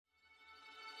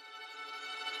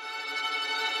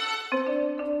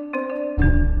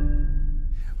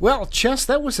Well, Chess,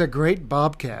 that was a great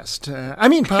podcast.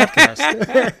 Podcast.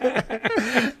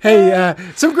 Hey,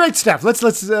 some great stuff. Let's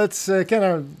kind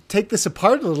of take this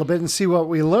apart a little bit and see what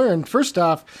we learned. First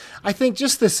off, I think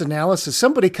just this analysis,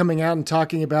 somebody coming out and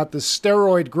talking about the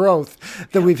steroid growth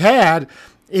that we've had,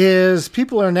 is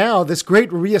people are now, this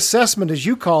great reassessment, as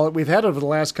you call it, we've had over the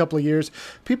last couple of years,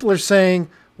 people are saying,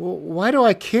 well, why do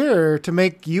I care to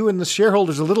make you and the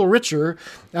shareholders a little richer?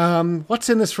 What's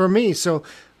in this for me? So,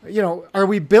 are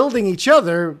we building each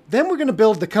other? Then we're going to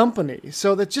build the company.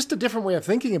 So that's just a different way of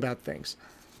thinking about things.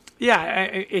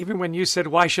 Yeah, even when you said,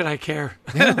 why should I care?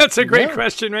 Yeah, that's a great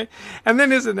question, right? And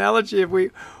then his analogy of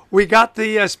we got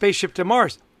the spaceship to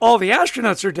Mars. All the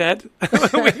astronauts are dead.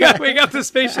 we got the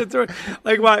spaceship to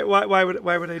like why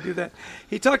would I do that?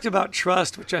 He talked about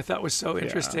trust, which I thought was so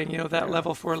interesting. That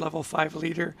level 4, level 5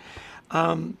 leader.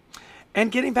 And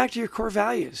getting back to your core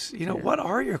values, what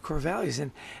are your core values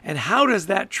and how does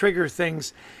that trigger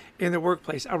things in the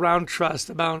workplace around trust,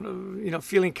 about,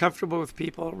 feeling comfortable with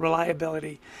people,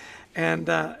 reliability, and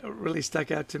really stuck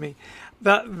out to me.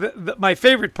 My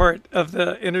favorite part of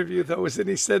the interview, though, was that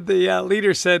he said, the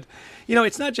leader said,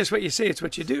 it's not just what you say, it's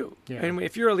what you do. Yeah. And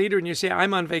if you're a leader and you say,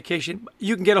 I'm on vacation,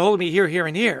 you can get a hold of me here, here,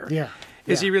 and here. Yeah.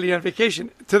 Is he really on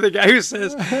vacation? To the guy who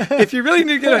says, if you really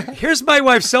need to here's my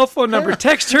wife's cell phone number,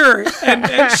 text her,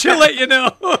 and she'll let you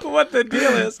know what the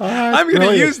deal is. I'm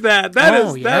going to use that. That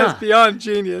is beyond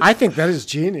genius. I think that is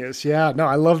genius. Yeah, no,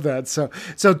 I love that. So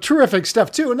terrific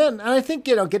stuff, too. And I think,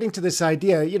 getting to this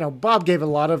idea, Bob gave a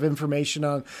lot of information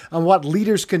on what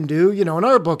leaders can do. In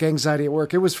our book, Anxiety at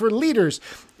Work, it was for leaders.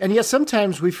 And yet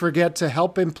sometimes we forget to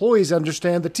help employees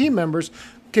understand, the team members,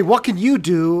 okay, what can you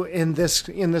do in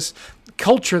this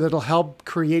culture that'll help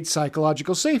create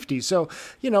psychological safety? So,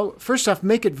 first off,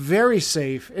 make it very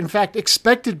safe. In fact,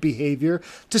 expected behavior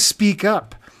to speak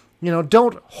up.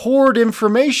 Don't hoard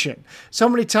information. So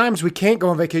many times we can't go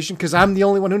on vacation because I'm the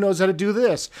only one who knows how to do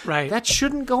this. Right. That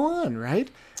shouldn't go on,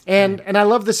 right? And I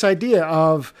love this idea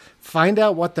of find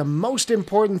out what the most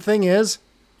important thing is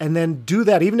and then do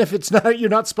that, even if you're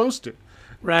not supposed to.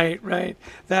 Right.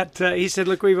 That he said,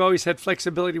 look, we've always had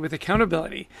flexibility with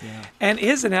accountability. Yeah. And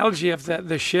his analogy of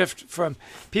the shift from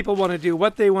people want to do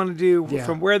what they want to do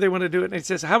from where they want to do it. And he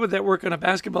says, how would that work on a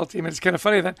basketball team? And it's kind of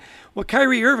funny that,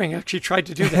 Kyrie Irving actually tried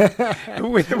to do that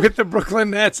with the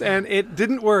Brooklyn Nets, and it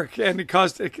didn't work, and it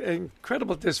caused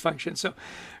incredible dysfunction. So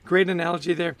great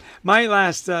analogy there. My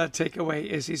last takeaway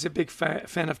is he's a big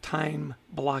fan of time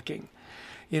blocking.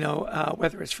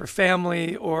 Whether it's for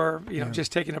family or,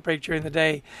 just taking a break during the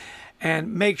day,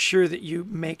 and make sure that you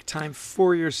make time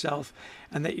for yourself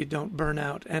and that you don't burn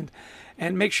out, and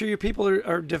make sure your people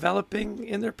are developing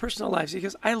in their personal lives,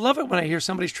 because I love it when I hear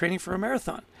somebody's training for a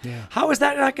marathon. Yeah. How is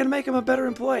that not going to make them a better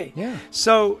employee? Yeah.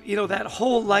 So, that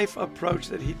whole life approach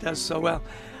that he does so well.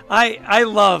 I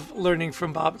love learning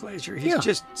from Bob Glazer. He's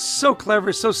just so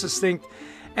clever, so succinct.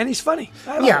 And he's funny.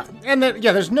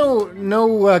 There's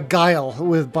no guile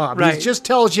with Bob. Right. He just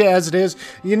tells you as it is.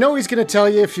 He's going to tell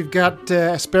you if you've got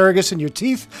asparagus in your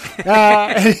teeth.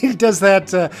 And he does that,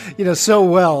 so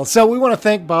well. So we want to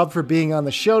thank Bob for being on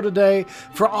the show today.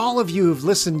 For all of you who've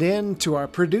listened in, to our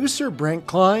producer, Brent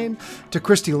Klein, to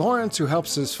Christy Lawrence, who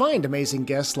helps us find amazing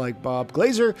guests like Bob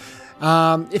Glazer.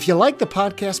 If you like the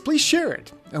podcast, please share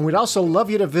it. And we'd also love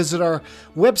you to visit our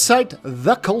website,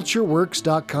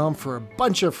 thecultureworks.com, for a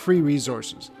bunch of free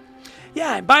resources.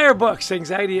 Yeah, and buy our books,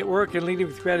 Anxiety at Work and Leading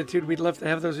with Gratitude. We'd love to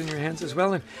have those in your hands as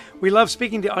well. And we love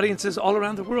speaking to audiences all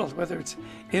around the world, whether it's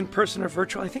in person or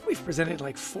virtual. I think we've presented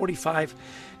like 45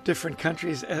 different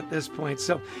countries at this point.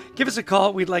 So give us a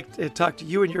call. We'd like to talk to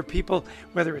you and your people,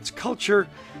 whether it's culture,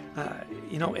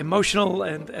 emotional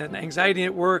and anxiety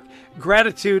at work,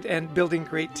 gratitude, and building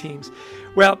great teams.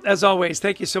 Well, as always,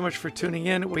 thank you so much for tuning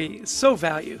in. We so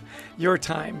value your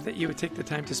time, that you would take the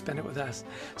time to spend it with us.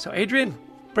 So, Adrian,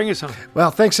 bring us home.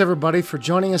 Well, thanks everybody for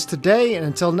joining us today. And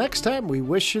until next time, we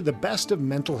wish you the best of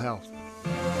mental health.